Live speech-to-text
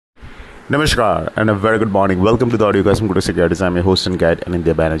Namaskar and a very good morning. Welcome to the audio guys from Good Securities. I'm your host and guide,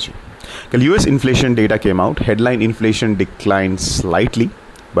 Anindya Banerjee. Well, US inflation data came out. Headline inflation declined slightly,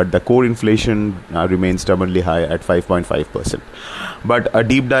 but the core inflation remains stubbornly high at 5.5%. But a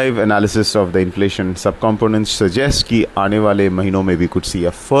deep dive analysis of the inflation subcomponents suggests कि आने वाले महीनों में we could see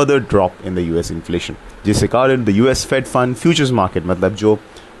a further drop in the US inflation. जिसके कारण the US Fed Fund futures market मतलब जो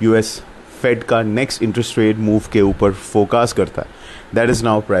US Fed का next interest rate move के ऊपर फोकस करता है, that is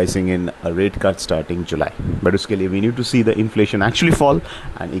now pricing in a rate cut starting July. But उसके लिए we need to see the inflation actually fall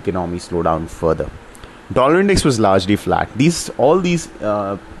and economy slow down further. Dollar index was largely flat. All these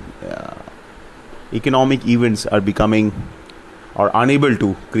economic events are becoming or unable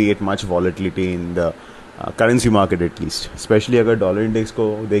to create much volatility in the currency market at least. Especially अगर dollar index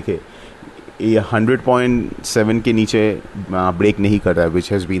को देखे, ये 100.7 के नीचे break नहीं कर रहा है, which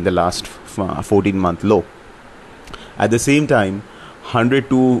has been the last 14-month low. At the same time 100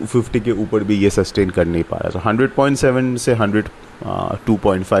 to 50 के ऊपर भी ये सस्टेन कर नहीं पा रहा. So 100.7 से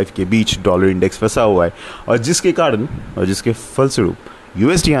 102.5 के बीच डॉलर इंडेक्स फंसा हुआ है, और जिसके कारण और जिसके फलस्वरूप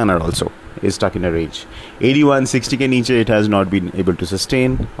USD/INR also is stuck in a range. 81.60 के नीचे it has not been able to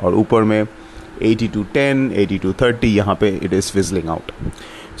sustain, और ऊपर में 82.10, 82.30 यहाँ पे it is fizzling out.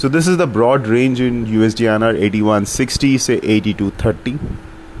 So this is the broad range in USD/INR, 81.60 से 82.30.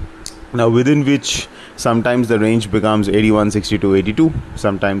 Now within which sometimes the range becomes 81.60 to 82,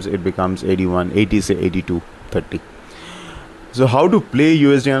 sometimes it becomes 81.80 से 82.30. So how to play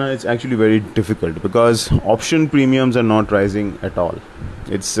USD/INR? It's actually very difficult because option premiums are not rising at all.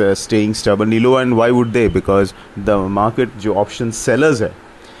 It's staying stubbornly low. And why would they? Because the market जो option sellers है,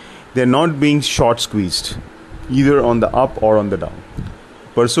 they're not being short squeezed either on the up or on the down.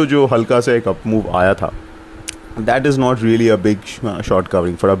 परसों जो हल्का सा एक up move आया था, that is not really a big short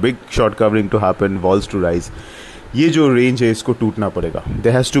covering. For a big short covering to happen, vols to rise, ये जो range है इसको टूटना पड़ेगा.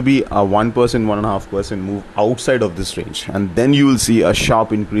 There has to be a 1%, 1.5% move outside of this range, and then you will see a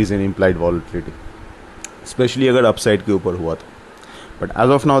sharp increase in implied volatility, especially अगर upside के ऊपर हुआ तो. But as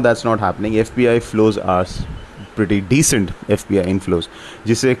of now that's not happening. FPI flows are pretty decent, FPI inflows,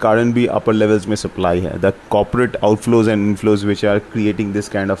 जिससे कारण भी upper levels में supply है. The corporate outflows and inflows which are creating this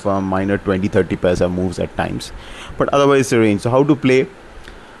kind of minor 20-30 paisa moves at times, but otherwise it's a range. So how to play?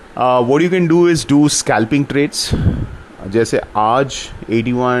 What you can do is do scalping trades. जैसे आज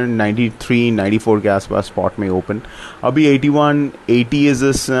 81, 93, 94 के आसपास spot में open. अभी 81.80 is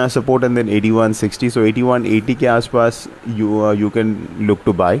this support and then 81.60. So 81.80 के आसपास you can look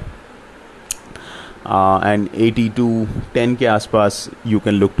to buy. And 82.10 के आसपास you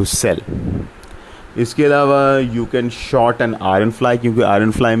can look to sell. इसके अलावा you can short an iron fly, क्योंकि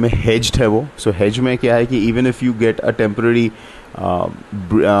iron fly में hedged है वो. So hedge में क्या है कि even if you get a temporary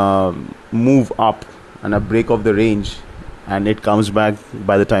move up and a break of the range and it comes back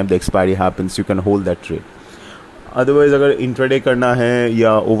by the time the expiry happens, you can hold that trade. Otherwise अगर intraday करना है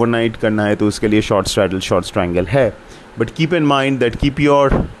या overnight करना है तो उसके लिए short straddle, short strangle है. But keep in mind that keep your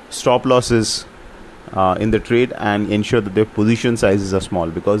stop losses in the trade and ensure that their position sizes are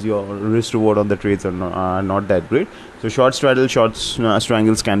small, because your risk reward on the trades are not that great. So short straddle, short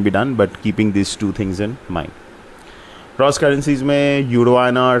strangles can be done, but keeping these two things in mind. Cross currencies में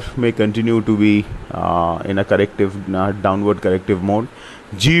Euro/INR may continue to be in a corrective downward corrective mode.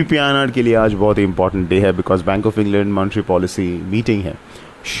 GBP/INR के लिए आज बहुत ही important day है because Bank of England monetary policy meeting है.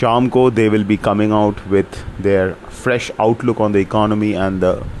 शाम को they will be coming out with their fresh outlook on the economy and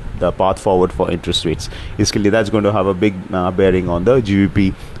the path forward for interest rates. इसके लिए that's going to have a big bearing on the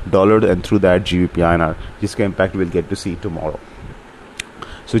GBP dollar and through that GBP/INR, जिसका impact we'll get to see tomorrow.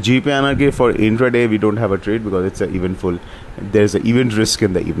 So GBP/INR के for intraday we don't have a trade because it's a eventful. There's an event risk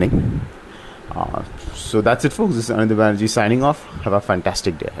in the evening. So that's it, folks. This is Anindya Banerjee signing off. Have a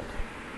fantastic day ahead.